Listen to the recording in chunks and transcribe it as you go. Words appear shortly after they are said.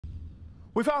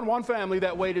We found one family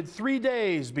that waited 3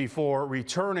 days before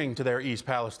returning to their East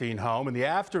Palestine home in the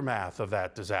aftermath of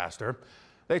that disaster.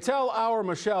 They tell our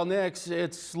Michelle Nix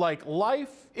it's like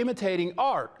life imitating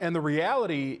art, and the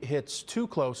reality hits too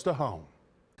close to home.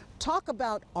 Talk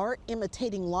about art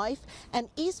imitating life. An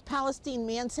East Palestine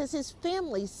man says his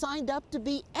family signed up to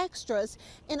be extras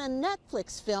in a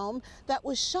Netflix film that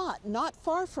was shot not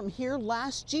far from here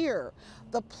last year.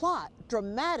 The plot,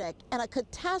 dramatic and a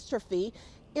catastrophe,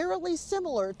 eerily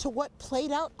similar to what played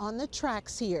out on the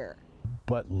tracks here.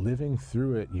 But living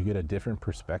through it, you get a different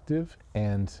perspective,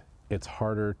 and it's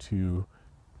harder to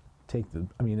take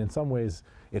in some ways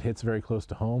it hits very close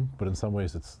to home, but in some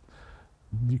ways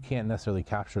you can't necessarily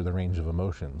capture the range of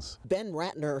emotions. Ben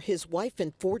Ratner, his wife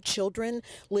and 4 children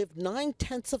lived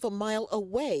 9/10 of a mile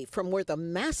away from where the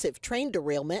massive train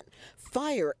derailment,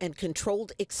 fire, and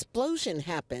controlled explosion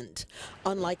happened.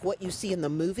 Unlike what you see in the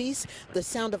movies, the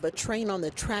sound of a train on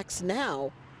the tracks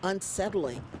now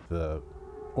unsettling. The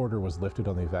order was lifted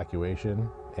on the evacuation,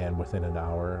 and within an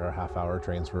hour or a half hour,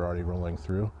 trains were already rolling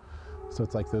through. So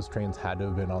it's like those trains had to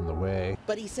have been on the way.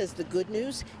 But he says the good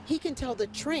news, he can tell the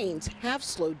trains have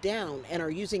slowed down and are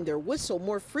using their whistle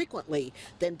more frequently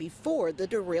than before the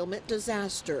derailment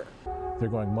disaster. They're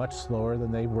going much slower than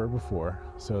they were before,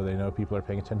 so they know people are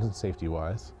paying attention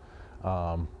safety-wise.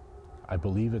 I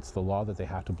believe it's the law that they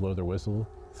have to blow their whistle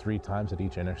 3 times at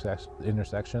each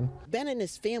intersection. Ben and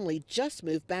his family just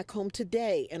moved back home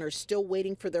today and are still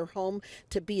waiting for their home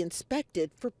to be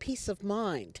inspected for peace of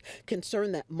mind.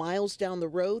 Concerned that miles down the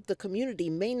road, the community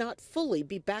may not fully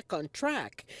be back on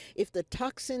track if the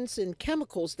toxins and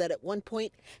chemicals that at one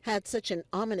point had such an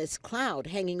ominous cloud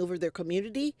hanging over their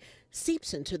community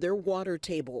seeps into their water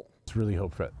table. It's really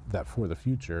hope that for the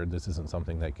future, this isn't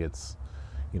something that gets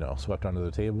swept under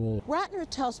the table. Ratner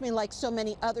tells me, like so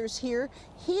many others here,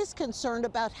 he's concerned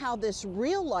about how this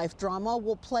real-life drama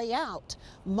will play out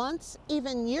months,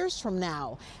 even years from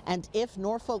now, and if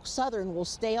Norfolk Southern will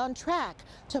stay on track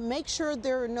to make sure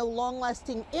there are no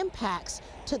long-lasting impacts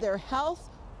to their health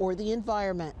or the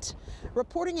environment.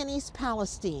 Reporting in East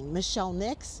Palestine, Michelle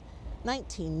Nix,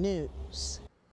 19 News.